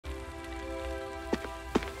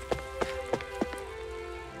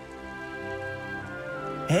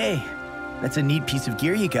Hey, that's a neat piece of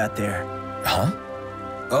gear you got there. Huh?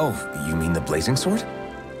 Oh, you mean the blazing sword?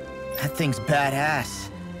 That thing's badass.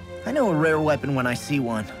 I know a rare weapon when I see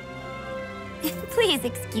one. Please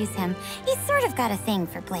excuse him. He's sort of got a thing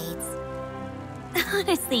for blades.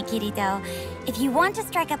 Honestly, Kirito, if you want to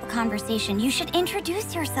strike up a conversation, you should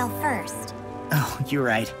introduce yourself first. Oh, you're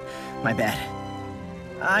right. My bad.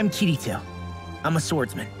 I'm Kirito. I'm a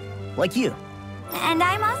swordsman. Like you. And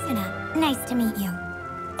I'm Asuna. Nice to meet you.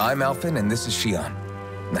 I'm Alphen, and this is Shion.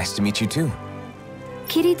 Nice to meet you too.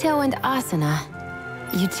 Kirito and Asuna.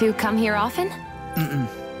 You two come here often?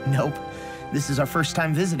 Nope. This is our first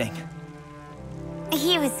time visiting.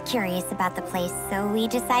 He was curious about the place, so we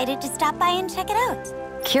decided to stop by and check it out.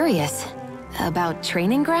 Curious. About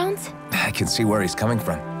training grounds? I can see where he's coming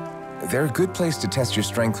from. They're a good place to test your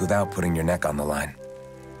strength without putting your neck on the line.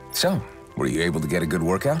 So, were you able to get a good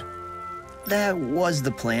workout? That was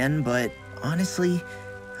the plan, but honestly,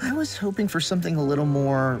 I was hoping for something a little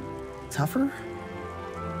more tougher.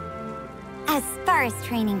 As far as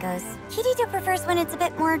training goes, Kirito prefers when it's a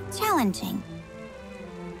bit more challenging.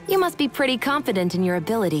 You must be pretty confident in your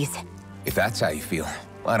abilities. If that's how you feel,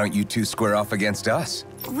 why don't you two square off against us?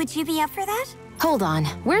 Would you be up for that? Hold on,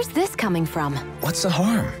 where's this coming from? What's the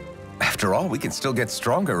harm? After all, we can still get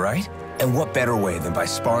stronger, right? And what better way than by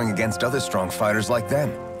sparring against other strong fighters like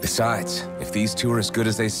them? Besides, if these two are as good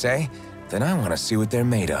as they say, then I want to see what they're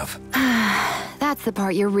made of. That's the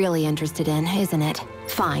part you're really interested in, isn't it?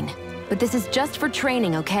 Fine. But this is just for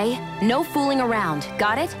training, okay? No fooling around,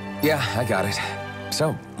 got it? Yeah, I got it.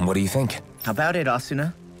 So, what do you think? How about it,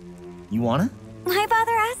 Asuna? You wanna? Why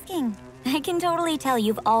bother asking? I can totally tell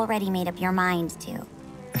you've already made up your mind to.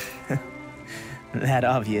 That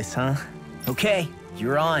obvious, huh? Okay,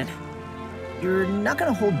 you're on. You're not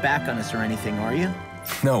gonna hold back on us or anything, are you?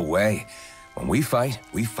 No way. When we fight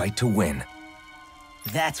to win.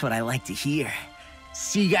 That's what I like to hear.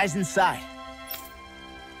 See you guys inside.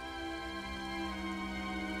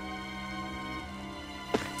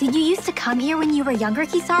 Did you used to come here when you were younger,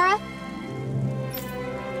 Kisara?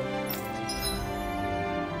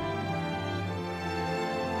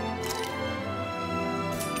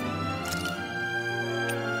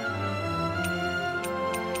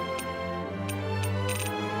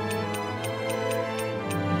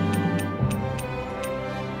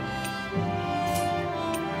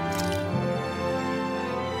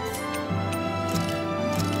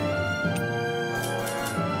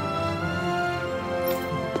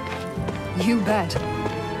 You bet.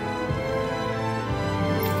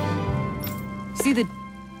 See the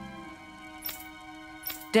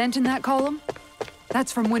dent in that column?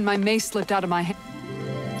 That's from when my mace slipped out of my hand.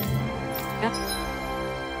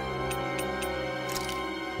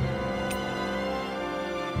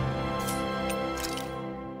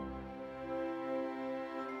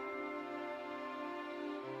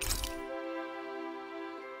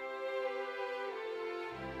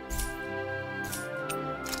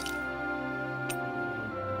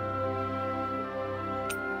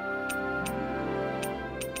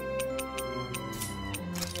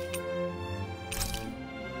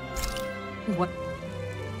 What?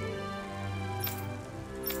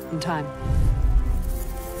 In time.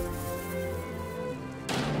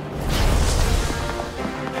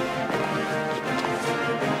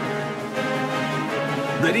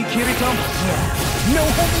 Ready, Kirito? Yeah. No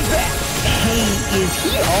holding back. Hey, is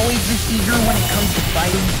he always this eager when it comes to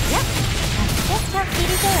fighting? Yep. That's just how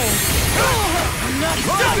Kirito is. I'm not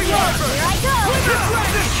done yet. Here I go!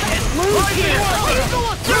 Can't lose here.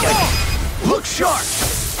 Look sharp.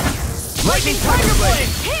 Lightning Tiger Blade.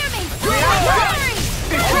 Hear me!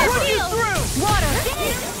 Water.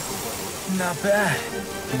 Not bad.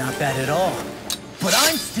 Not bad at all. But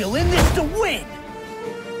I'm still in this to win.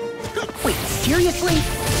 Wait, seriously?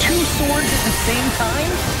 2 swords at the same time?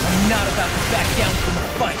 I'm not about to back down from a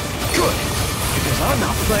fight. Good. Because I'm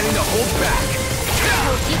not planning to hold back.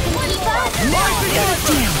 Hope you can keep up!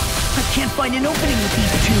 Damn! I can't find an opening with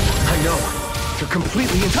these two. I know. They're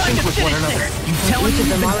completely in sync with one another. You telling me Each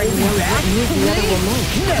of them already knows what move the other will make.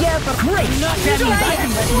 Yeah, but great. That means I can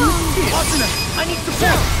let loose. Asuna, I need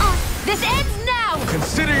support. This ends now!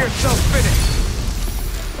 Consider yourself finished.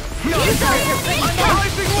 No, I'm the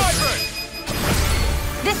Rising Wyvern!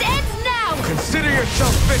 This ends now! Consider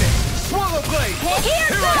yourself finished. Swallow Blade! Here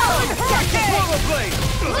goes! Swallow Blade!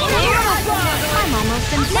 I'm almost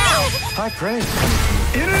in now! High praise.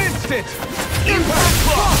 In an instant! Impact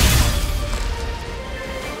Block!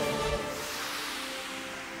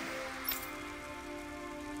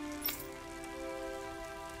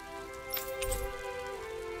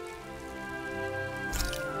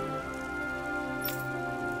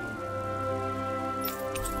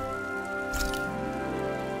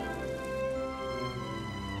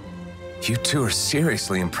 You two are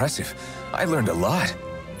seriously impressive. I learned a lot.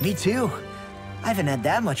 Me too. I haven't had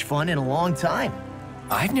that much fun in a long time.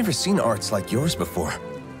 I've never seen arts like yours before.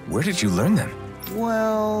 Where did you learn them?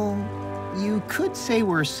 Well, you could say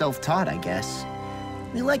we're self-taught, I guess.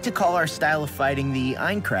 We like to call our style of fighting the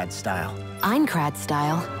Aincrad style. Aincrad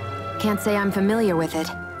style? Can't say I'm familiar with it.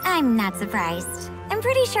 I'm not surprised. I'm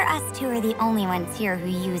pretty sure us two are the only ones here who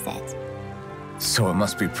use it. So it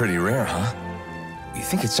must be pretty rare, huh? You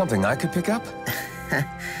think it's something I could pick up?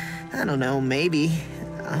 I don't know, maybe.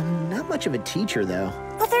 I'm not much of a teacher, though.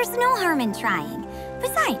 Well, there's no harm in trying.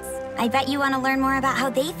 Besides, I bet you want to learn more about how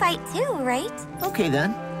they fight too, right? Okay,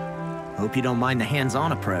 then. Hope you don't mind the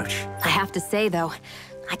hands-on approach. I have to say, though,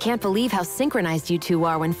 I can't believe how synchronized you two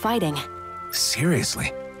are when fighting.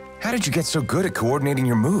 Seriously? How did you get so good at coordinating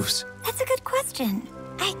your moves? That's a good question.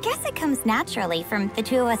 I guess it comes naturally from the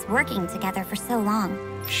two of us working together for so long.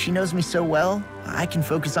 She knows me so well, I can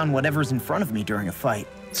focus on whatever's in front of me during a fight.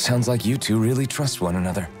 Sounds like you two really trust one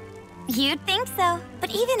another. You'd think so.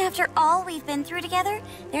 But even after all we've been through together,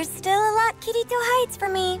 there's still a lot Kirito hides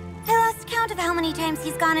from me. I lost count of how many times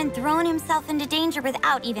he's gone and thrown himself into danger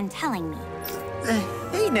without even telling me.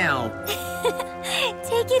 Hey now!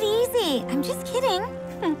 Take it easy. I'm just kidding.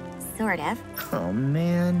 Sort of. Oh,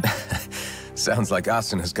 man. Sounds like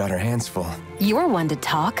Asuna's got her hands full. You're one to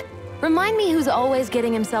talk. Remind me who's always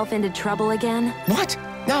getting himself into trouble again. What?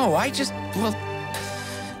 No, well...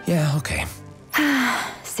 Yeah, okay.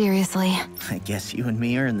 Seriously. I guess you and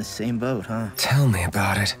me are in the same boat, huh? Tell me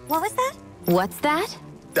about it. What was that? What's that?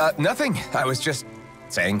 Nothing. I was just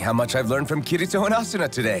saying how much I've learned from Kirito and Asuna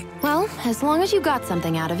today. Well, as long as you got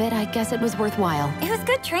something out of it, I guess it was worthwhile. It was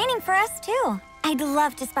good training for us, too. I'd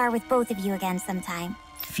love to spar with both of you again sometime.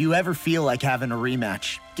 If you ever feel like having a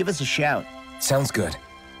rematch, give us a shout. Sounds good.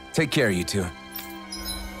 Take care, you two.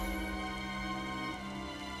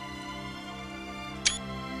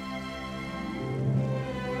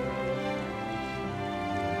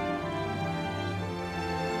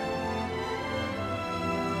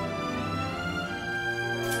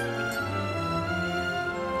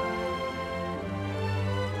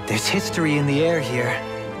 There's history in the air here.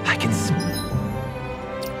 I can